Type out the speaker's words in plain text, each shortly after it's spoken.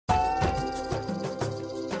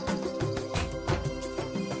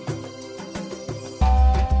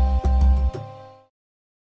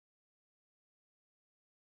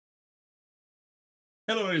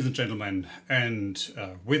Hello ladies and gentlemen, and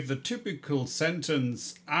with the typical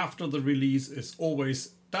sentence after the release is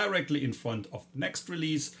always directly in front of the next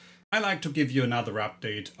release, I like to give you another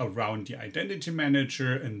update around the Identity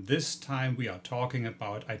Manager, and this time we are talking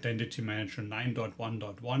about Identity Manager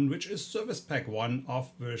 9.1.1, which is Service Pack 1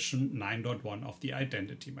 of version 9.1 of the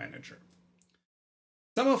Identity Manager.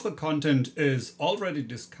 Some of the content is already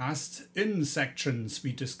discussed in sections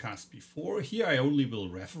we discussed before. Here I only will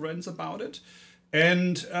reference about it.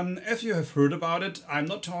 And as you have heard about it, I'm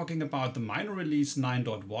not talking about the minor release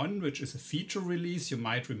 9.1, which is a feature release. You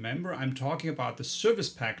might remember I'm talking about the service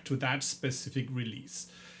pack to that specific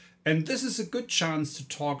release. And this is a good chance to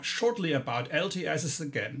talk shortly about LTSs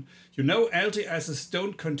again. You know, LTSs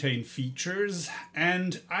don't contain features,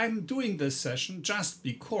 and I'm doing this session just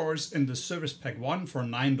because in the Service Pack 1 for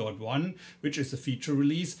 9.1, which is a feature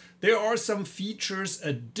release, there are some features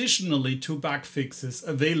additionally to bug fixes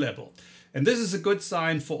available. And this is a good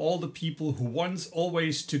sign for all the people who want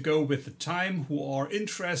always to go with the time, who are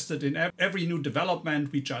interested in every new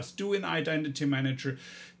development we just do in Identity Manager,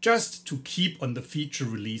 just to keep on the feature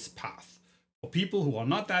release path. For people who are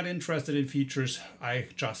not that interested in features, I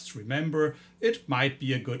just remember it might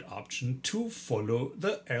be a good option to follow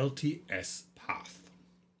the LTS path.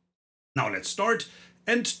 Now let's start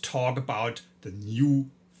and talk about the new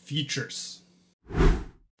features.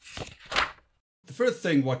 The first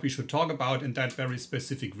thing what we should talk about in that very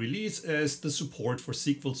specific release is the support for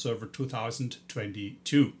SQL Server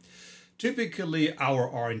 2022. Typically, our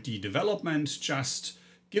R&D development just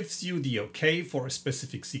gives you the okay for a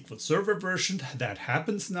specific SQL Server version. That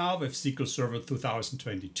happens now with SQL Server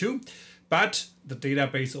 2022, but the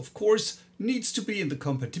database, of course, needs to be in the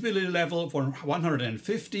compatibility level for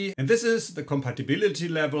 150, and this is the compatibility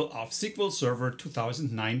level of SQL Server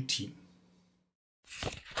 2019.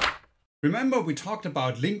 Remember, we talked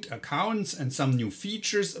about linked accounts and some new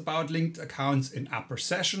features about linked accounts in upper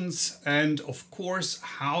sessions, and of course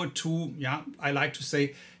how to, I like to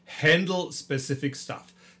say, handle specific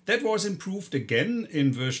stuff. That was improved again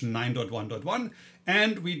in version 9.1.1,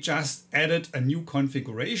 and we just added a new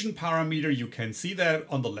configuration parameter. You can see that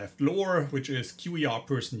on the left lower, which is QER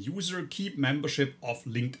person user keep membership of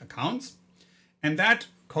linked accounts. And that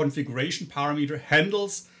configuration parameter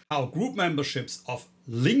handles how group memberships of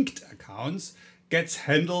linked accounts gets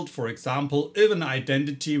handled. For example, if an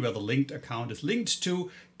identity where the linked account is linked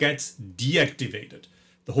to gets deactivated.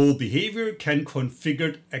 The whole behavior can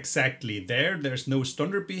configured exactly there. There's no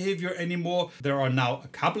standard behavior anymore. There are now a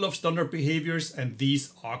couple of standard behaviors, and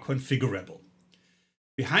these are configurable.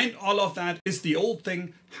 Behind all of that is the old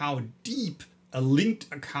thing, how deep a linked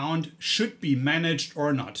account should be managed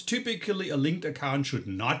or not. Typically, a linked account should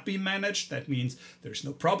not be managed. That means there's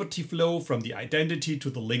no property flow from the identity to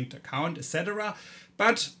the linked account, etc.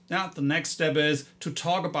 But the next step is to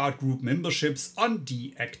talk about group memberships on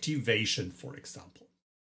deactivation, for example.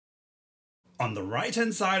 On the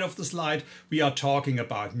right-hand side of the slide, we are talking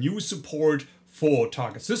about new support for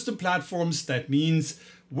target system platforms. That means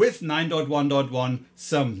with 9.1.1,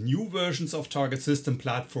 some new versions of target system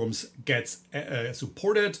platforms gets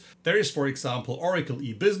supported. There is, for example, Oracle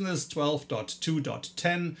e-Business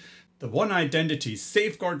 12.2.10. The One Identity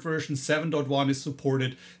Safeguard version 7.1 is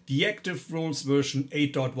supported. The Active Roles version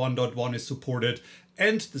 8.1.1 is supported.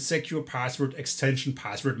 And the Secure Password Extension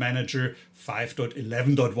Password Manager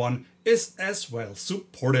 5.11.1 is as well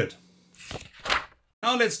supported.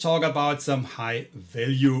 Now let's talk about some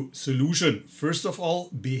high-value solution. First of all,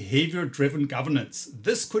 behavior-driven governance.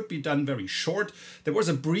 This could be done very short. There was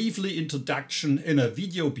a briefly introduction in a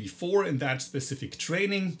video before in that specific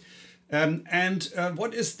training.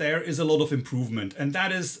 What is there is a lot of improvement. And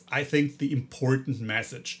that is, I think, the important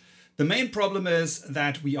message. The main problem is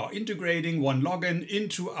that we are integrating one login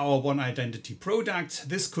into our One Identity product.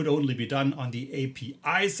 This could only be done on the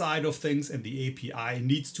API side of things, and the API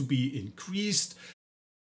needs to be increased.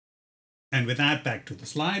 And with that, back to the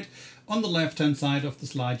slide. On the left-hand side of the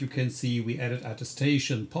slide, you can see we added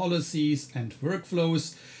attestation policies and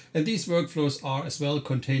workflows. And these workflows are as well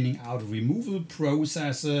containing auto removal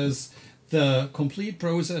processes. The complete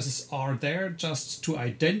processes are there just to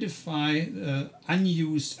identify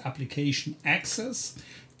unused application access.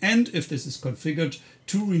 And if this is configured,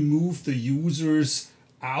 to remove the users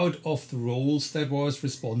out of the roles that was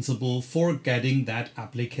responsible for getting that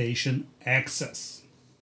application access.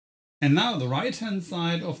 And now the right-hand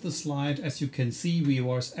side of the slide, as you can see, we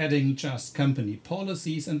was adding just company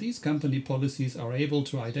policies, and these company policies are able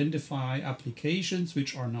to identify applications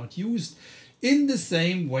which are not used in the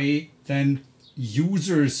same way than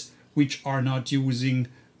users which are not using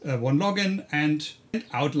one login, and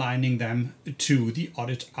outlining them to the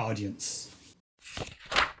audit audience.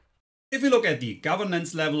 If we look at the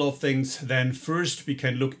governance level of things, then first we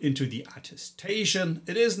can look into the attestation.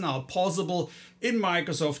 It is now possible in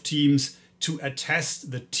Microsoft Teams to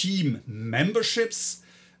attest the team memberships,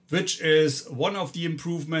 which is one of the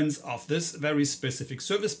improvements of this very specific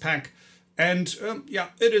service pack. And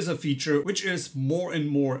it is a feature which is more and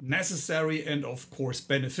more necessary and of course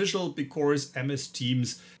beneficial, because MS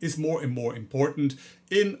Teams is more and more important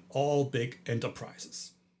in all big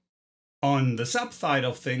enterprises. On the sub side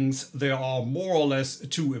of things, there are more or less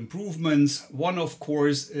two improvements. One, of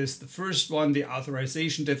course, is the first one. The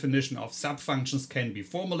authorization definition of sub-functions can be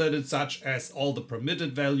formulated such as all the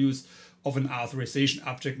permitted values of an authorization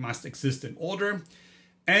object must exist in order.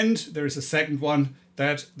 And there is a second one,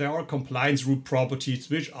 that there are compliance root properties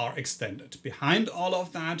which are extended. Behind all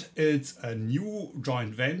of that, it's a new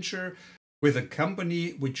joint venture with a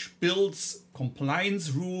company which builds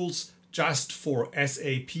compliance rules just for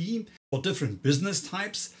SAP for different business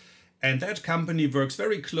types. And that company works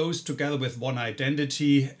very close together with One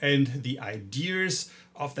Identity, and the ideas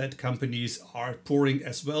of that companies are pouring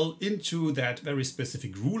as well into that very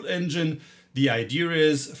specific rule engine. The idea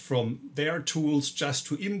is from their tools just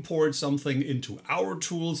to import something into our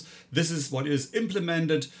tools. This is what is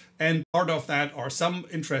implemented, and part of that are some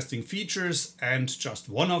interesting features. And just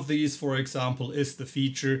one of these, for example, is the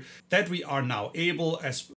feature that we are now able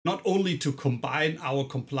as not only to combine our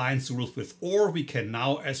compliance rules with OR, we can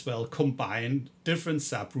now as well combine different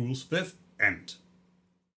sub-rules with AND.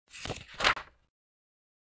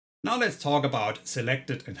 Now let's talk about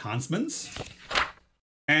selected enhancements.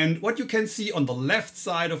 And what you can see on the left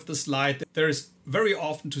side of the slide, there is very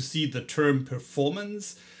often to see the term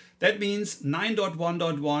performance. That means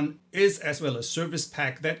 9.1.1 is as well a service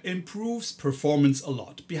pack that improves performance a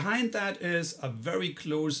lot. Behind that is a very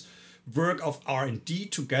close work of R&D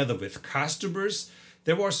together with customers.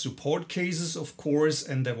 There were support cases, of course,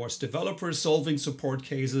 and there was developers solving support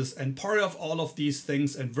cases. And part of all of these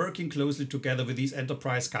things and working closely together with these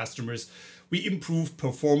enterprise customers, we improved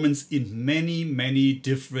performance in many, many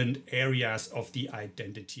different areas of the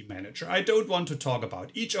Identity Manager. I don't want to talk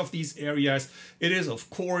about each of these areas. It is, of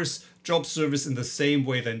course, job service in the same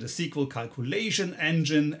way than the SQL calculation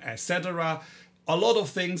engine, etc. A lot of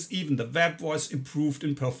things, even the web was improved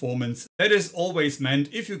in performance. That is always meant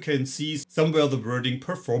if you can see somewhere the wording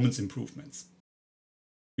performance improvements.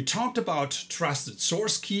 We talked about trusted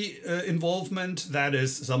source key involvement. That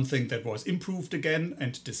is something that was improved again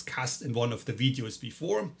and discussed in one of the videos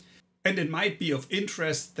before. And it might be of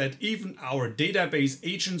interest that even our database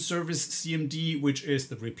agent service CMD, which is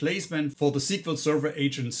the replacement for the SQL Server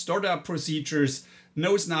agent startup procedures,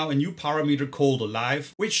 knows now a new parameter called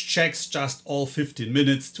alive, which checks just all 15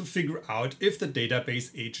 minutes to figure out if the database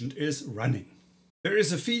agent is running. There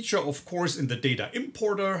is a feature, of course, in the data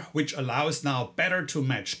importer, which allows now better to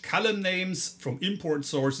match column names from import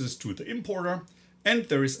sources to the importer. And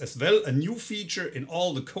there is as well a new feature in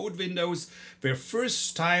all the code windows where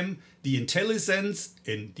first time the IntelliSense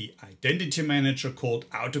in the Identity Manager called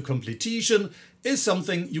auto-completion is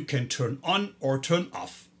something you can turn on or turn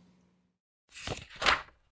off.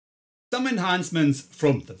 Some enhancements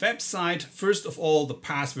from the website. First of all, the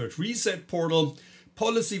password reset portal.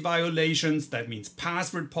 Policy violations, that means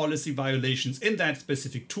password policy violations in that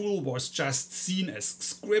specific tool was just seen as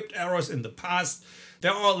script errors in the past.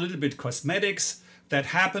 There are a little bit cosmetics that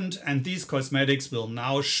happened, and these cosmetics will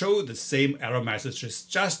now show the same error messages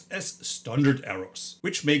just as standard errors,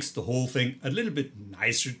 which makes the whole thing a little bit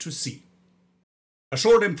nicer to see. A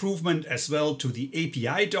short improvement as well to the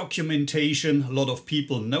API documentation. A lot of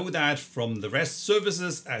people know that from the REST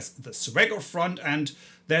services as the Swagger front end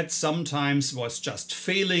that sometimes was just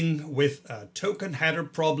failing with a token header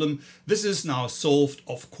problem. This is now solved,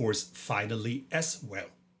 of course, finally as well.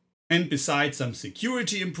 And besides some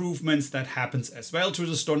security improvements that happens as well to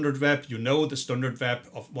the standard web, you know the standard web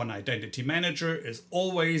of One Identity Manager is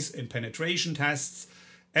always in penetration tests,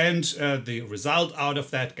 and the result out of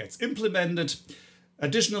that gets implemented.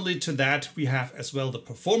 Additionally to that, we have as well the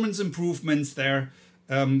performance improvements there.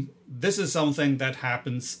 This is something that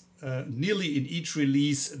happens nearly in each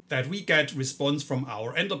release, that we get response from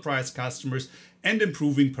our enterprise customers and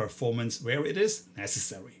improving performance where it is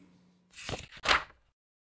necessary.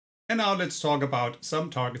 And now let's talk about some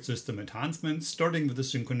target system enhancements, starting with the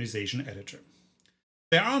synchronization editor.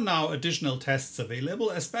 There are now additional tests available,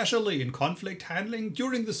 especially in conflict handling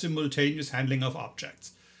during the simultaneous handling of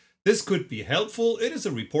objects. This could be helpful. It is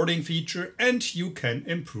a reporting feature and you can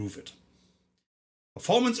improve it.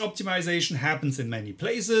 Performance optimization happens in many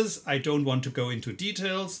places. I don't want to go into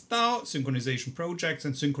details. Now, synchronization projects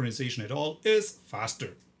and synchronization at all is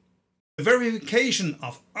faster. The verification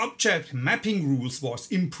of object mapping rules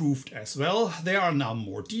was improved as well. They are now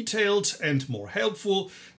more detailed and more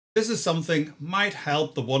helpful. This is something might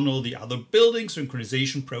help the one or the other building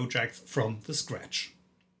synchronization projects from the scratch.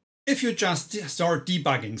 If you just start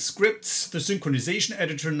debugging scripts, the synchronization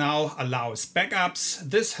editor now allows backups.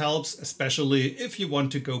 This helps especially if you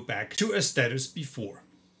want to go back to a status before.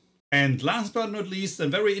 And last but not least, a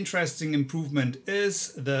very interesting improvement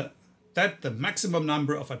is that the maximum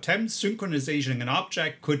number of attempts synchronizing an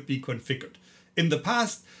object could be configured. In the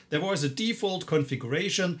past, there was a default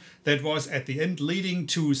configuration that was at the end leading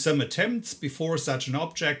to some attempts before such an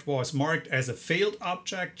object was marked as a failed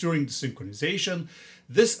object during the synchronization.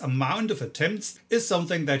 This amount of attempts is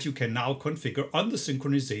something that you can now configure on the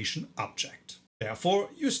synchronization object. Therefore,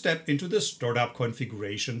 you step into the startup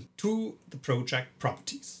configuration to the project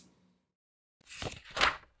properties.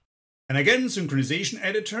 And again, synchronization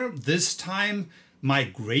editor, this time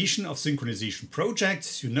migration of synchronization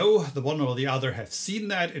projects. You know, the one or the other have seen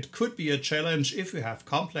that. It could be a challenge if you have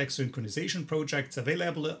complex synchronization projects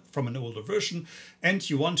available from an older version and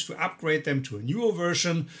you want to upgrade them to a newer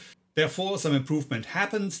version. Therefore, some improvement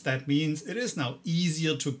happens. That means it is now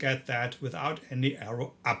easier to get that without any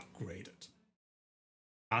error upgraded.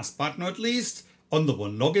 Last but not least, on the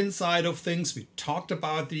OneLogin side of things, we talked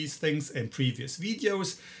about these things in previous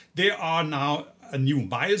videos. There are now a new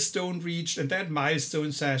milestone reached, and that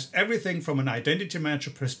milestone says everything from an identity manager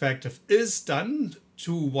perspective is done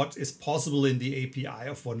to what is possible in the API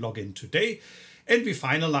of OneLogin today. And we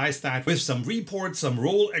finalize that with some reports, some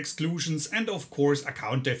role exclusions, and of course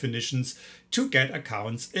account definitions to get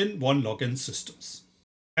accounts in OneLogin systems.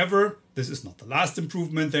 However, this is not the last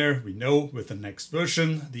improvement there. We know with the next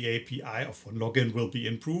version, the API of OneLogin will be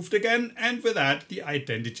improved again, and with that, the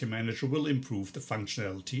Identity Manager will improve the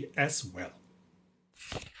functionality as well.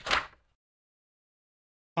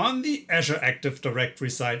 On the Azure Active Directory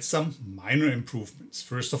side, some minor improvements.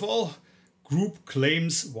 First of all, group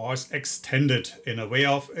claims was extended in a way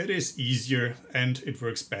of it is easier and it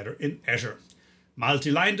works better in Azure.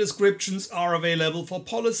 Multi-line descriptions are available for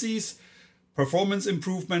policies. Performance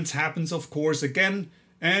improvements happens, of course, again,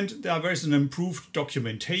 and there is an improved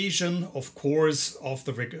documentation, of course, of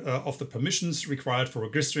the permissions required for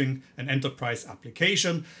registering an enterprise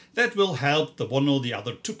application that will help the one or the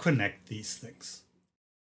other to connect these things.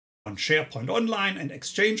 On SharePoint Online and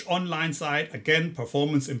Exchange Online side, again,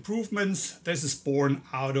 performance improvements. This is born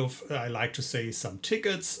out of, I like to say, some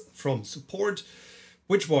tickets from support,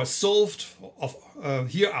 which was solved.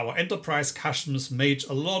 Here our enterprise customers made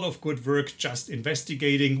a lot of good work just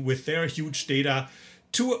investigating with their huge data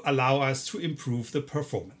to allow us to improve the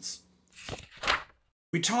performance.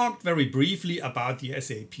 We talked very briefly about the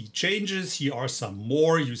SAP changes. Here are some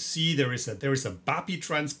more. You see there is a BAPI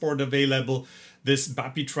transport available. This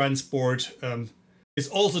BAPI transport is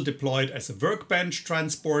also deployed as a workbench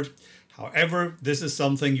transport. However, this is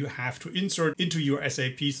something you have to insert into your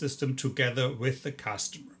SAP system together with the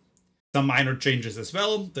customer. Some minor changes as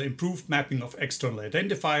well, the improved mapping of external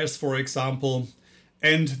identifiers, for example,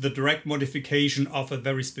 and the direct modification of a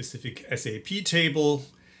very specific SAP table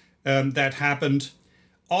that happened.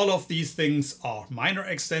 All of these things are minor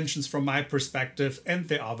extensions from my perspective, and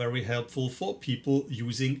they are very helpful for people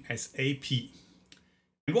using SAP.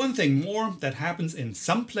 And one thing more that happens in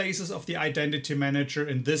some places of the Identity Manager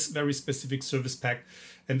in this very specific service pack,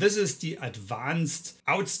 and this is the advanced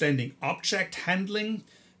outstanding object handling.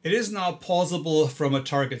 It is now possible from a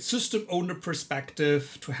target system owner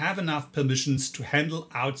perspective to have enough permissions to handle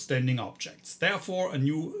outstanding objects. Therefore,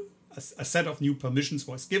 a set of new permissions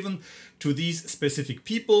was given to these specific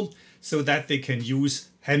people so that they can use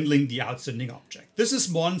handling the outstanding object. This is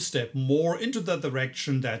one step more into the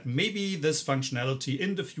direction that maybe this functionality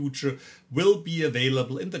in the future will be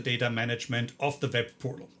available in the data management of the web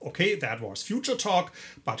portal. Okay, that was future talk,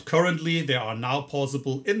 but currently they are now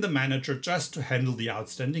possible in the manager just to handle the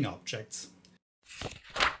outstanding objects.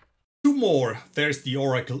 Two more. There's the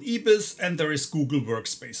Oracle EBIS and there is Google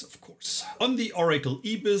Workspace, of course. On the Oracle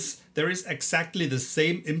EBIS, there is exactly the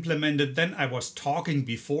same implemented than I was talking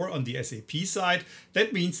before on the SAP side.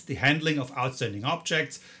 That means the handling of outstanding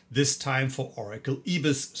objects, this time for Oracle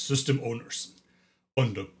EBIS system owners.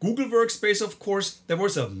 On the Google Workspace, of course, there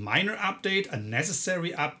was a minor update, a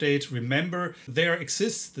necessary update. Remember, there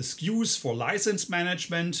exists the SKUs for license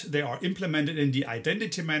management. They are implemented in the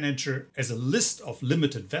Identity Manager as a list of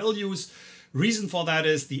limited values, Reason for that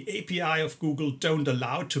is the API of Google don't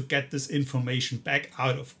allow to get this information back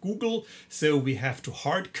out of Google. So we have to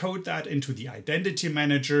hard code that into the identity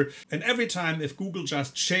manager. And every time if Google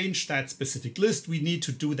just changed that specific list, we need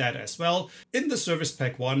to do that as well. In the Service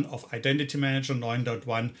Pack 1 of Identity Manager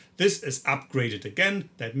 9.1, this is upgraded again.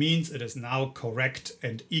 That means it is now correct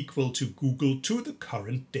and equal to Google to the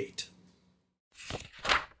current date.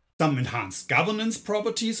 Some enhanced governance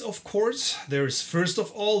properties, of course. There is first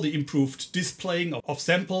of all the improved displaying of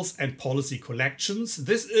samples and policy collections.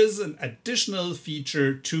 This is an additional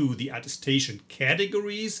feature to the attestation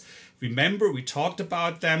categories. Remember, we talked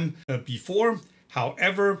about them before.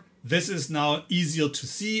 However, this is now easier to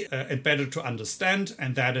see and better to understand,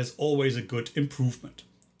 and that is always a good improvement.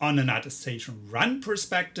 On an attestation run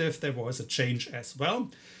perspective, there was a change as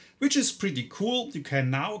well, which is pretty cool. You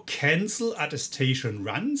can now cancel attestation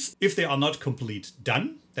runs if they are not complete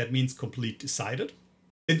done. That means complete decided.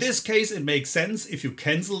 In this case, it makes sense if you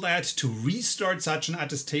cancel that to restart such an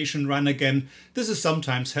attestation run again. This is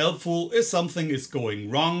sometimes helpful if something is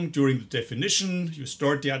going wrong during the definition. You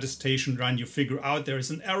start the attestation run, you figure out there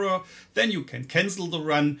is an error, then you can cancel the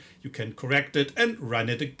run, you can correct it and run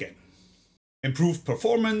it again. Improved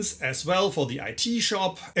performance as well for the IT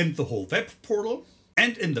shop and the whole web portal.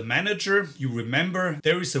 And in the manager, you remember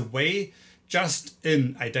there is a way just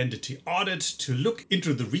in Identity Audit to look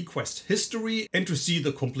into the request history and to see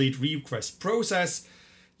the complete request process.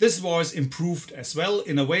 This was improved as well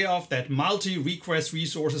in a way of that multi-request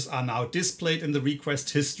resources are now displayed in the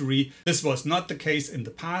request history. This was not the case in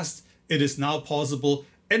the past. It is now possible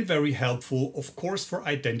and very helpful, of course, for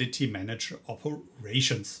Identity Manager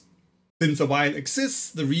operations. Since a while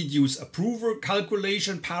exists the reduce approver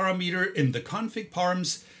calculation parameter in the config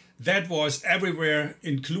params. That was everywhere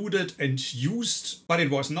included and used, but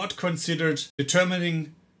it was not considered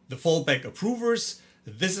determining the fallback approvers.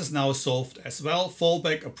 This is now solved as well.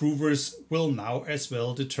 Fallback approvers will now as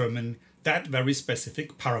well determine that very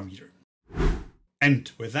specific parameter.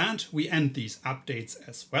 And with that, we end these updates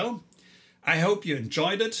as well. I hope you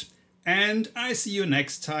enjoyed it. And I see you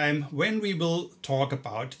next time when we will talk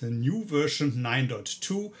about the new version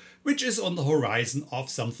 9.2, which is on the horizon of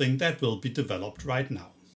something that will be developed right now.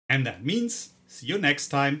 And that means see you next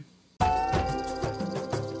time.